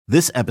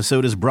This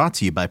episode is brought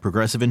to you by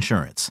Progressive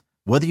Insurance.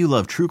 Whether you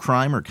love true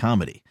crime or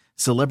comedy,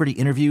 celebrity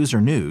interviews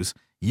or news,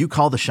 you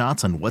call the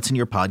shots on what's in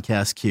your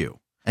podcast queue.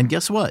 And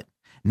guess what?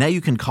 Now you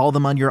can call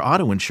them on your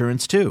auto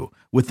insurance too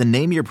with the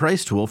Name Your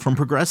Price tool from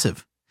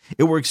Progressive.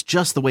 It works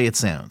just the way it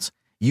sounds.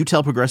 You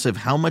tell Progressive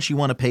how much you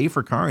want to pay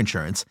for car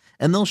insurance,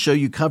 and they'll show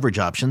you coverage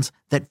options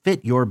that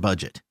fit your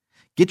budget.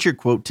 Get your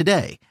quote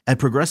today at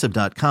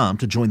Progressive.com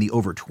to join the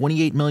over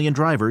 28 million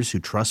drivers who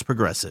trust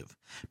Progressive.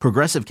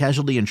 Progressive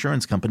Casualty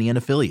Insurance Company and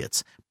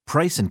Affiliates.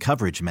 Price and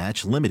coverage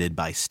match limited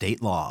by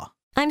state law.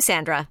 I'm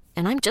Sandra,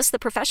 and I'm just the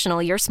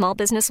professional your small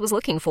business was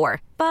looking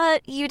for.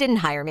 But you didn't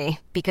hire me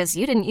because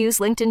you didn't use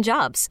LinkedIn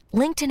Jobs.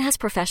 LinkedIn has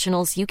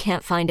professionals you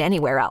can't find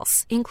anywhere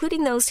else,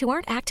 including those who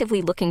aren't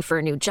actively looking for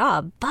a new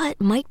job, but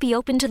might be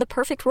open to the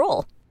perfect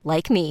role,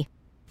 like me.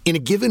 In a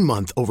given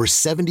month, over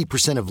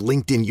 70% of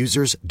LinkedIn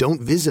users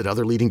don't visit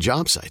other leading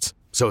job sites.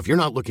 So if you're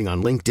not looking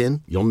on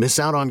LinkedIn, you'll miss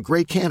out on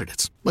great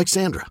candidates like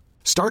Sandra.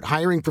 Start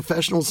hiring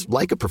professionals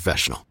like a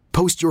professional.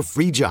 Post your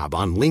free job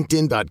on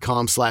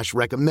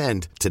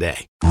linkedin.com/recommend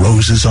today.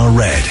 Roses are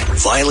red,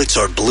 violets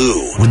are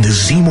blue. When the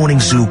Z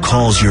Morning Zoo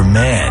calls your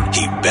man,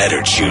 he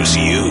better choose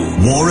you.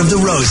 War of the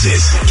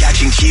Roses,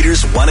 catching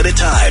cheaters one at a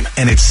time,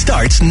 and it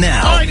starts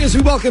now. All right, as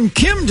we welcome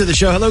Kim to the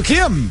show. Hello,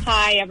 Kim.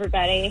 Hi,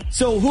 everybody.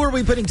 So who are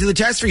we putting to the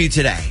test for you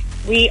today?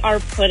 We are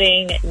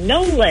putting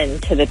Nolan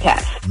to the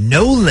test.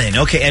 Nolan.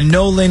 Okay, and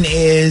Nolan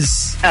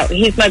is... Oh,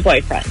 he's my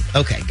boyfriend.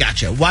 Okay,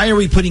 gotcha. Why are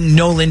we putting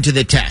Nolan to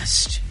the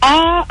test?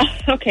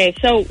 Okay,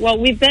 so,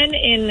 we've been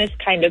in this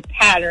kind of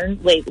pattern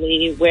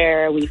lately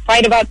where we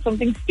fight about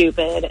something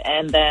stupid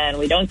and then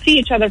we don't see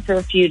each other for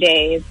a few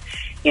days,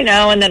 you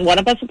know, and then one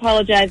of us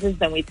apologizes,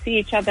 then we see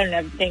each other and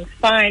everything's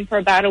fine for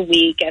about a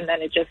week and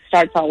then it just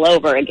starts all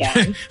over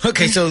again.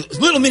 Okay, so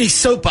little mini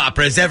soap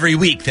operas every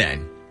week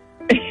then.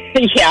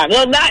 Yeah,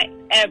 well, not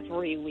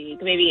every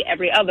week, maybe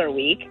every other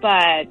week,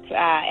 but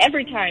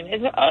every time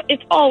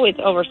it's always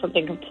over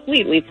something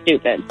completely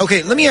stupid.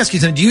 Okay, let me ask you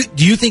something.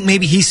 Do you think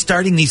maybe he's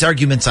starting these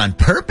arguments on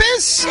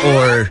purpose,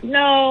 or?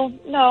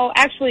 No,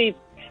 actually,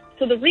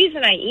 so the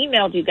reason I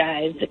emailed you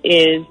guys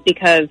is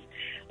because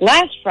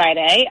last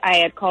Friday I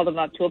had called him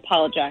up to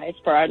apologize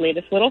for our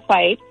latest little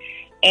fight,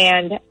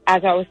 and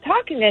as I was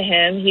talking to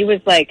him, he was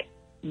like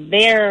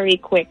very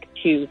quick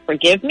to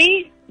forgive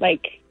me,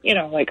 like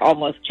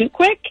almost too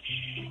quick.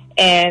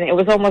 And it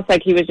was almost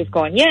like he was just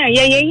going,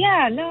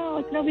 yeah, no,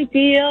 it's no big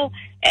deal,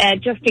 and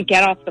just to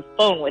get off the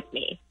phone with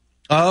me.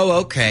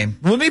 Oh, okay.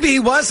 Well, maybe he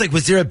was. Like,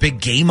 was there a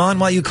big game on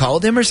while you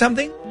called him or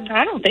something?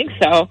 I don't think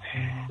so.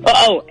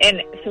 Oh,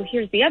 and so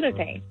here's the other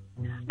thing.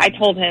 I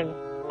told him,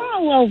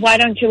 why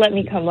don't you let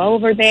me come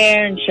over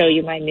there and show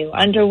you my new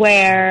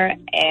underwear?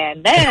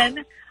 And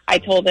then I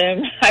told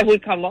him I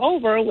would come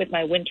over with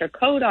my winter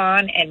coat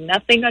on and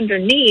nothing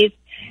underneath.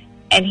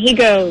 And he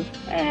goes,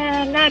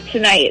 not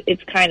tonight.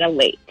 It's kind of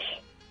late.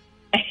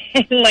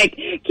 And,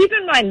 keep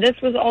in mind, this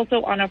was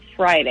also on a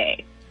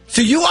Friday.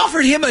 So you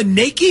offered him a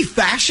naked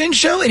fashion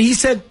show, and he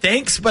said,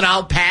 thanks, but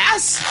I'll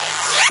pass?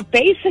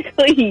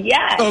 Basically,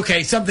 yes.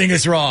 Okay, something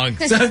is wrong.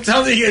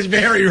 Something is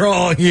very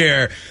wrong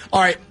here.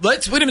 All right,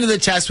 let's put him to the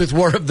test with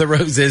War of the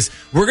Roses.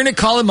 We're going to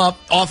call him up,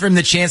 offer him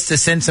the chance to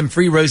send some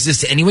free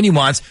roses to anyone he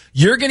wants.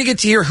 You're going to get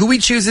to hear who he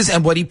chooses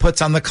and what he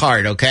puts on the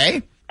card,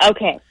 okay?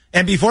 Okay.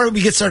 And before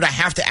we get started, I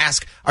have to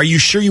ask, are you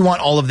sure you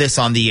want all of this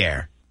on the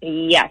air?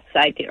 Yes,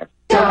 I do.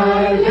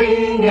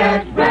 Darling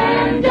at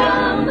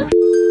random.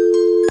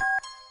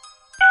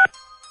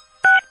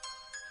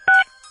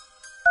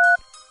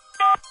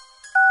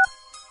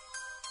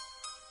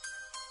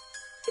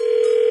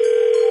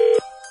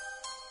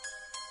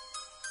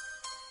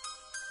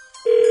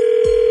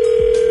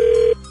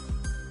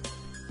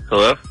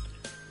 Hello?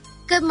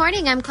 Good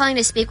morning. I'm calling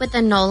to speak with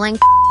the Nolan,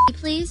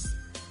 please.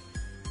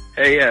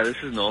 Hey, yeah, this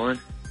is Nolan.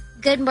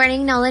 Good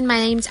morning, Nolan. My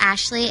name's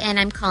Ashley, and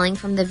I'm calling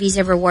from the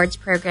Visa Rewards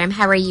program.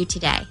 How are you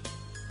today?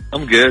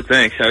 I'm good,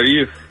 thanks. How are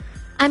you?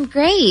 I'm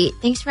great.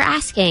 Thanks for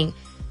asking.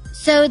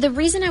 So the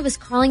reason I was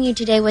calling you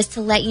today was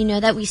to let you know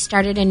that we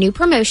started a new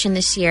promotion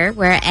this year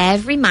where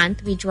every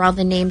month we draw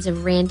the names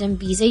of random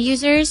Visa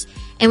users,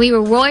 and we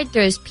reward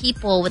those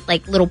people with,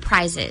 little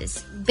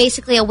prizes.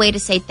 Basically a way to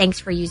say thanks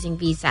for using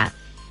Visa.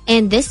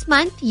 And this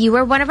month, you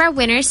were one of our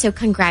winners, so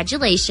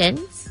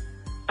congratulations.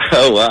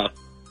 Oh, wow.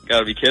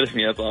 Gotta be kidding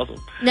me. That's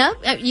awesome. No,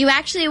 you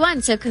actually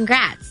won, so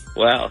congrats.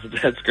 Wow,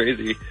 that's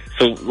crazy.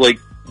 So, what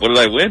did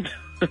I win?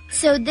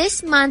 So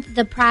this month,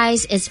 the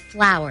prize is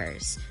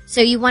flowers. So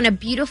you won a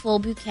beautiful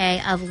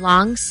bouquet of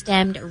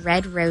long-stemmed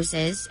red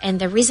roses. And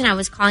the reason I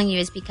was calling you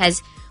is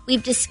because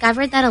we've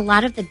discovered that a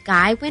lot of the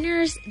guy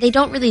winners, they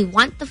don't really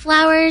want the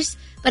flowers,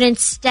 but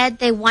instead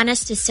they want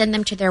us to send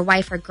them to their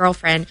wife or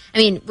girlfriend.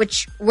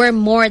 Which we're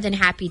more than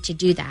happy to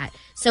do that.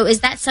 So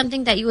is that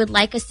something that you would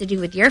like us to do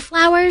with your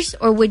flowers,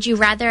 or would you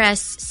rather us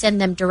send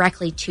them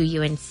directly to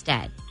you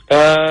instead?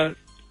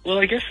 Well,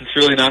 I guess it's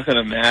really not going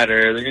to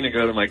matter. They're going to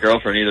go to my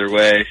girlfriend either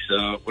way,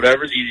 so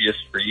whatever's easiest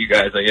for you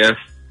guys, I guess.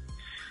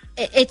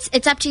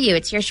 It's up to you.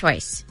 It's your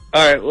choice.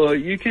 All right, well,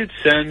 you could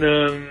send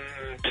them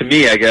to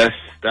me, I guess.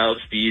 That'll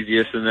just be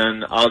easiest, and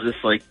then I'll just,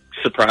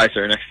 surprise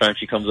her next time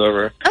she comes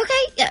over.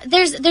 Okay,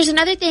 there's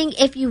another thing.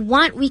 If you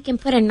want, we can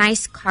put a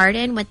nice card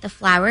in with the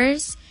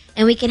flowers,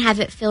 and we can have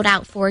it filled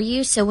out for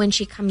you. So when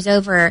she comes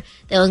over,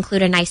 they'll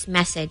include a nice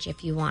message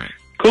if you want.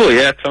 Cool,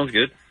 yeah, sounds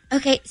good.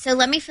 Okay, so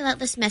let me fill out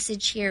this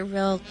message here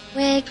real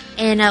quick.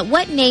 And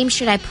what name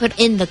should I put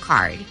in the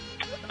card?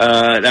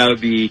 That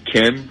would be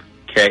Kim,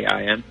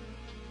 Kim.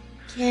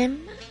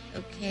 Kim,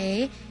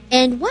 okay.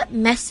 And what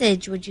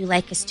message would you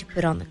like us to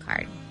put on the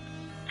card?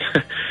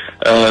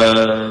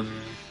 I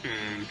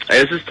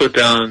guess just put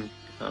down,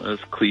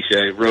 it's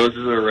cliche,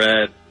 roses are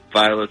red,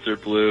 violets are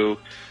blue.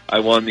 I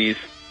won these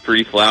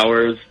free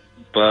flowers,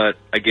 but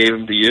I gave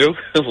them to you.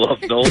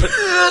 Love, Nolan.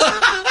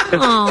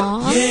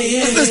 Aww.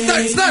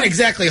 It's not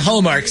exactly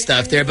Hallmark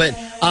stuff there, but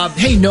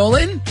hey,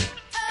 Nolan?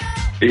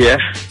 Yeah.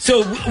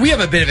 So we have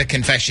a bit of a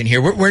confession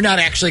here. We're not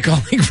actually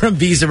calling from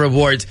Visa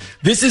Rewards.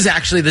 This is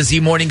actually the Z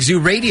Morning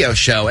Zoo radio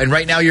show, and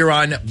right now you're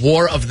on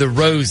War of the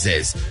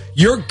Roses.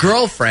 Your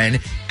girlfriend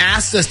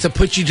asked us to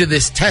put you to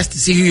this test to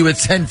see who you would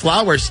send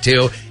flowers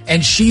to,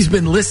 and she's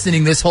been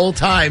listening this whole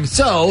time.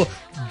 So,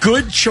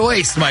 good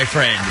choice, my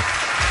friend.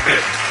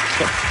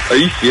 Are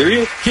you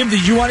serious? Kim,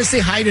 did you want to say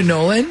hi to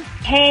Nolan?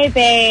 Hey,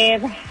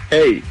 babe.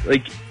 Hey,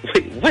 wait,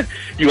 what?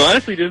 You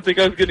honestly didn't think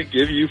I was going to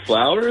give you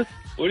flowers?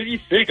 What did you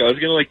think? I was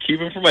going to, keep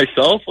them for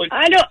myself?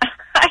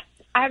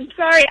 I'm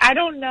sorry. I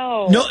don't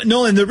know. No,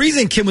 Nolan, the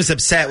reason Kim was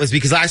upset was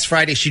because last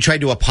Friday she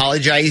tried to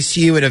apologize to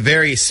you in a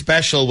very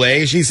special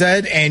way, she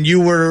said, and you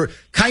were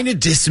kind of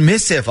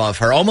dismissive of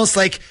her, almost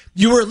like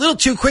you were a little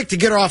too quick to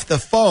get her off the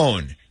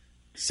phone.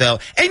 So,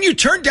 and you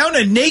turned down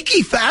a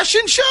Nike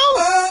fashion show?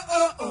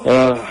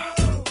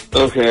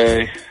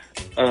 Okay.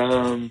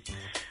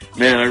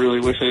 Man, I really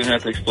wish I didn't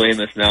have to explain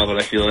this now, but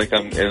I feel like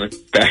I'm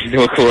back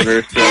into a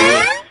corner.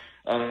 So,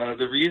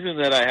 the reason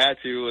that I had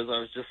to was I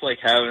was just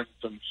having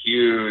some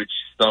huge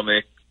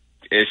stomach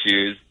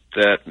issues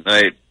that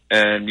night,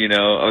 and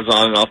I was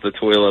on and off the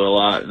toilet a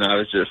lot, and I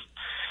was just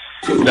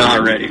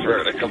not ready for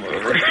her to come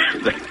over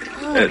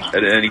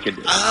at any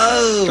condition.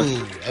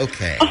 Oh,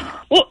 okay.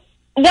 Well,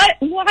 what?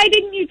 Why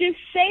didn't you just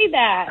say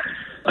that?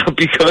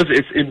 Because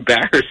it's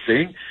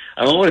embarrassing.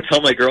 I don't want to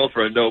tell my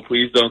girlfriend, no,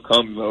 please don't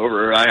come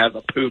over. I have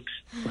the poops.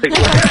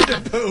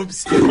 The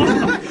poops.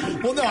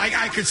 Well, no,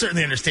 I could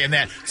certainly understand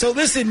that. So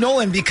listen,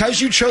 Nolan,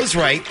 because you chose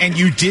right and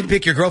you did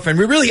pick your girlfriend,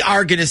 we really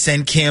are going to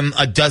send Kim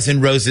a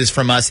dozen roses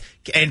from us.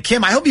 And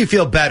Kim, I hope you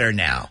feel better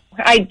now.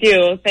 I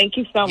do. Thank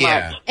you so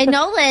much. And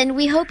Nolan,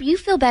 we hope you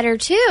feel better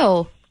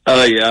too.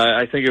 Yeah,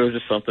 I think it was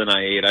just something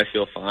I ate. I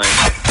feel fine.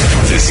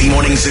 The Z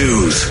Morning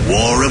Zoo's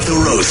War of the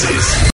Roses.